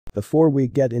Before we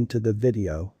get into the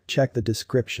video, check the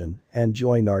description and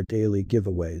join our daily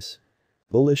giveaways.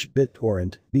 Bullish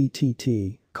Bittorrent,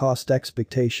 BTT, cost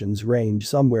expectations range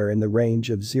somewhere in the range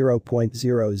of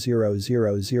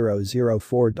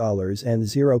 $0.000004 and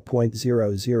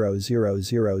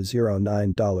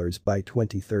 $0.000009 by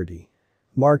 2030.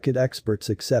 Market experts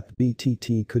accept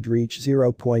BTT could reach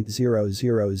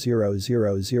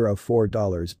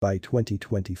 $0.000004 by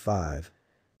 2025.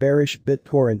 Bearish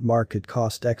Bittorrent market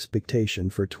cost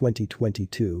expectation for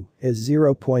 2022 is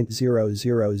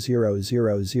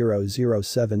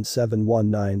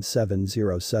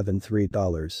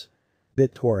 $0.000007719773.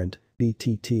 Bittorrent,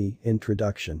 BTT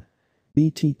Introduction.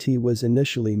 BTT was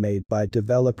initially made by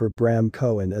developer Bram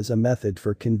Cohen as a method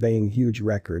for conveying huge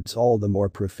records all the more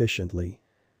proficiently.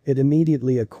 It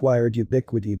immediately acquired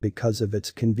ubiquity because of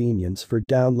its convenience for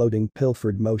downloading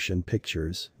pilfered motion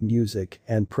pictures, music,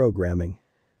 and programming.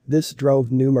 This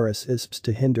drove numerous ISPs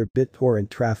to hinder BitTorrent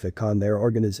traffic on their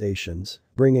organizations,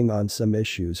 bringing on some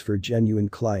issues for genuine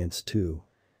clients too.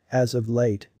 As of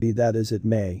late, be that as it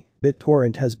may,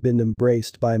 BitTorrent has been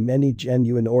embraced by many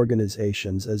genuine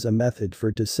organizations as a method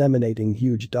for disseminating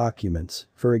huge documents,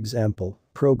 for example,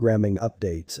 programming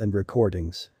updates and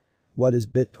recordings. What is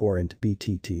BitTorrent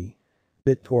BTT?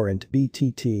 BitTorrent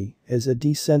BTT is a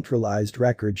decentralized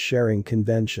record-sharing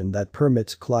convention that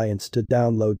permits clients to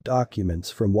download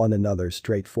documents from one another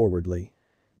straightforwardly.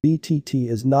 BTT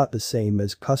is not the same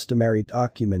as customary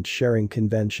document sharing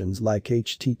conventions like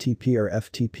HTTP or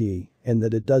FTP in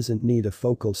that it doesn't need a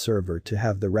focal server to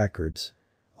have the records.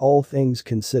 All things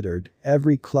considered,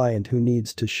 every client who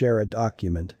needs to share a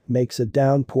document makes a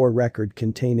downpour record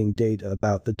containing data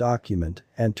about the document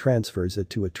and transfers it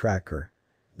to a tracker.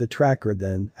 The tracker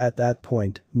then, at that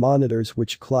point, monitors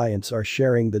which clients are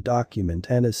sharing the document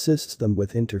and assists them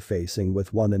with interfacing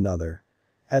with one another.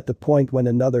 At the point when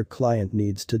another client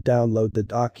needs to download the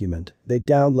document, they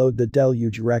download the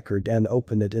deluge record and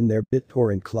open it in their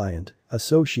BitTorrent client,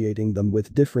 associating them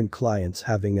with different clients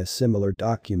having a similar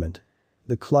document.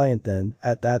 The client then,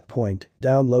 at that point,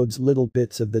 downloads little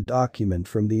bits of the document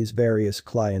from these various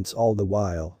clients all the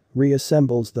while,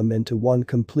 reassembles them into one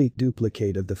complete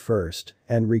duplicate of the first,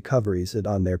 and recoveries it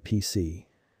on their PC.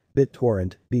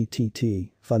 BitTorrent,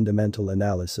 BTT, Fundamental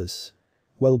Analysis.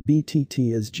 While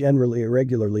BTT is generally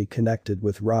irregularly connected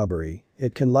with robbery,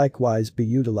 it can likewise be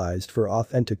utilized for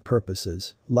authentic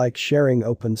purposes, like sharing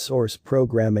open source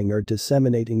programming or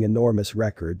disseminating enormous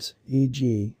records,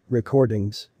 e.g.,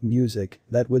 recordings, music,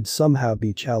 that would somehow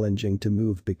be challenging to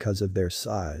move because of their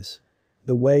size.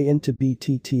 The way into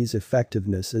BTT's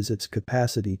effectiveness is its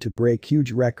capacity to break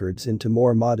huge records into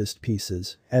more modest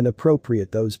pieces and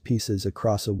appropriate those pieces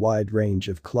across a wide range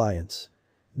of clients.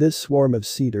 This swarm of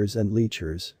seeders and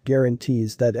leechers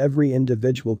guarantees that every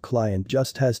individual client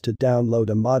just has to download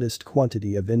a modest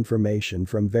quantity of information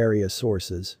from various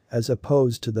sources, as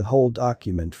opposed to the whole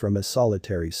document from a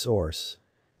solitary source.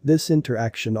 This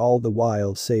interaction all the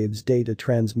while saves data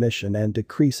transmission and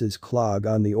decreases clog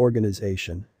on the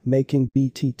organization, making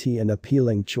BTT an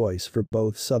appealing choice for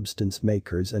both substance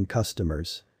makers and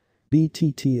customers.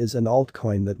 BTT is an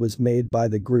altcoin that was made by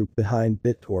the group behind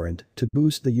BitTorrent to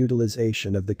boost the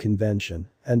utilization of the convention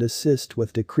and assist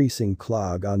with decreasing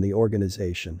clog on the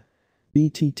organization.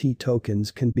 BTT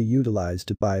tokens can be utilized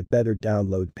to buy better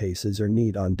download paces or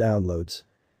need on downloads.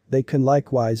 They can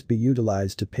likewise be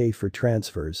utilized to pay for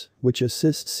transfers, which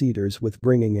assists seeders with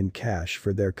bringing in cash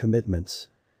for their commitments.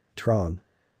 Tron.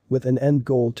 With an end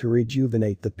goal to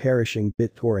rejuvenate the perishing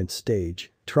BitTorrent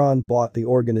stage, Tron bought the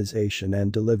organization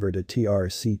and delivered a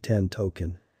TRC10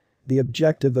 token. The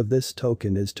objective of this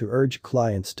token is to urge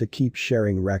clients to keep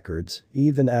sharing records,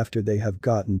 even after they have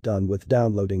gotten done with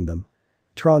downloading them.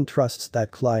 Tron trusts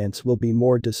that clients will be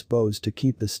more disposed to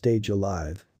keep the stage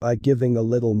alive by giving a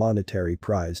little monetary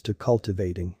prize to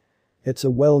cultivating. It's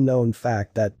a well-known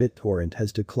fact that BitTorrent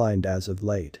has declined as of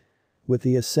late. With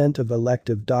the ascent of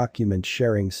elective document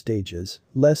sharing stages,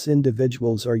 less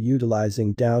individuals are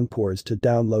utilizing downpours to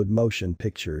download motion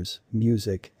pictures,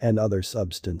 music, and other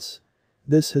substance.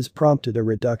 This has prompted a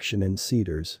reduction in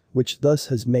seeders, which thus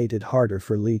has made it harder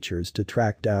for leechers to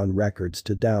track down records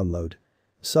to download.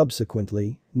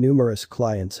 Subsequently, numerous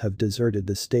clients have deserted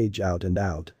the stage out and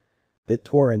out.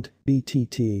 BitTorrent,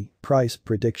 BTT, Price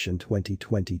Prediction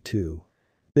 2022.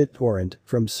 BitTorrent,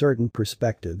 from certain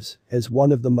perspectives, is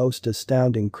one of the most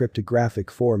astounding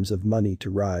cryptographic forms of money to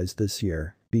rise this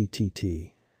year,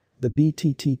 BTT. The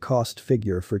BTT cost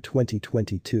figure for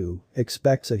 2022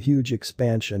 expects a huge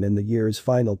expansion in the year's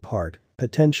final part,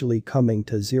 potentially coming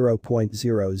to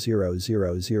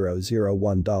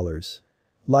 $0.000001.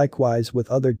 Likewise with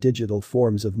other digital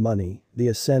forms of money, the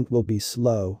ascent will be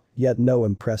slow, yet no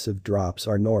impressive drops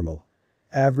are normal.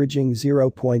 Averaging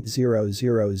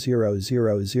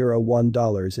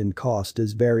 $0.000001 in cost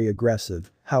is very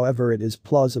aggressive, however it is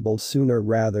plausible sooner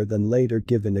rather than later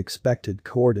given expected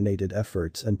coordinated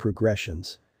efforts and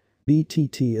progressions.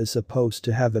 BTT is supposed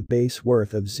to have a base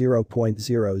worth of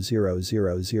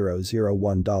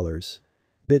 $0.000001.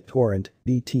 Bittorrent,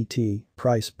 BTT,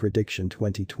 Price Prediction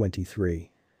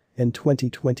 2023. In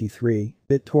 2023,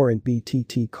 Bittorrent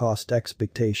BTT cost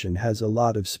expectation has a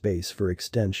lot of space for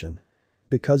extension.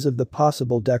 Because of the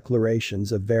possible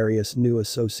declarations of various new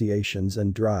associations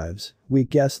and drives, we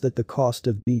guess that the cost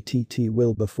of BTT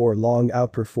will before long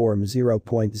outperform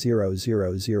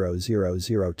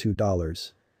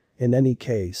 $0.000002. In any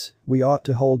case, we ought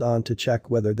to hold on to check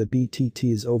whether the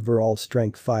BTT's overall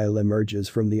strength file emerges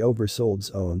from the oversold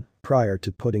zone prior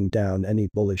to putting down any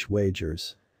bullish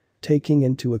wagers. Taking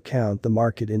into account the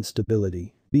market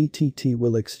instability, BTT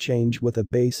will exchange with a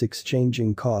base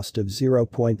exchanging cost of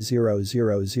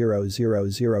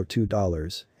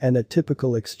 $0.000002 and a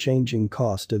typical exchanging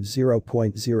cost of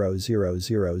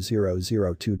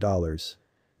 $0.000002.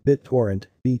 Bittorrent,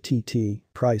 BTT,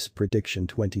 Price Prediction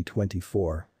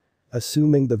 2024.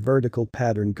 Assuming the vertical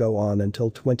pattern go on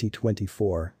until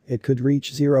 2024, it could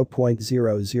reach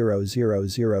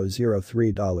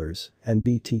 $0.000003 and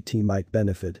BTT might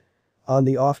benefit. On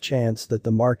the off chance that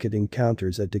the market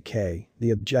encounters a decay, the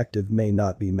objective may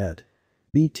not be met.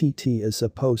 BTT is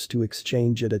supposed to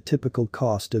exchange at a typical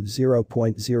cost of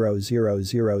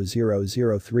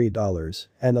 $0.000003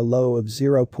 and a low of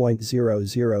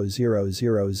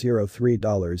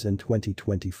 $0.000003 in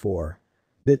 2024.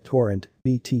 Bittorrent,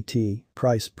 BTT,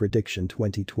 Price Prediction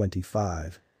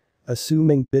 2025.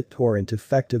 Assuming Bittorrent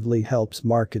effectively helps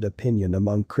market opinion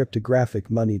among cryptographic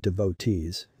money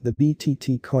devotees, the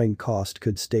BTT coin cost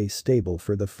could stay stable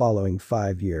for the following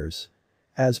 5 years.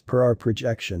 As per our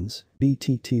projections,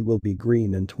 BTT will be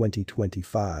green in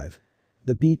 2025.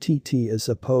 The BTT is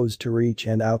supposed to reach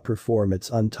and outperform its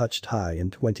untouched high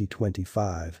in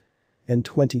 2025. In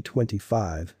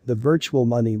 2025, the virtual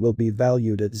money will be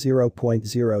valued at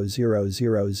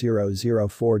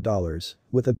 $0.000004,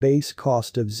 with a base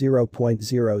cost of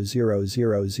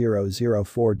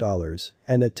 $0.000004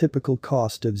 and a typical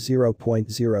cost of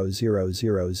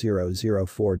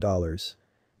 $0.000004.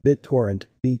 Bittorrent,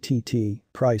 BTT,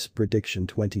 Price Prediction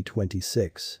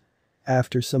 2026.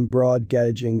 After some broad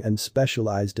gauging and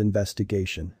specialized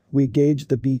investigation, we gauge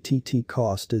the BTT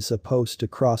cost is supposed to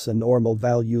cross a normal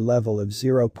value level of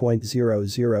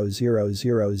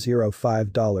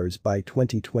 $0.000005 by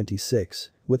 2026,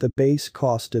 with a base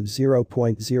cost of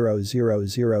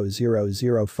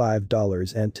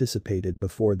 $0.000005 anticipated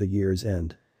before the year's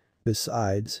end.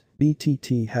 Besides,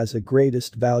 BTT has a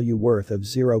greatest value worth of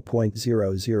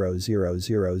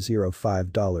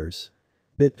 $0.000005.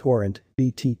 Bittorrent,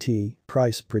 BTT,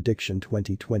 Price Prediction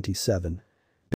 2027.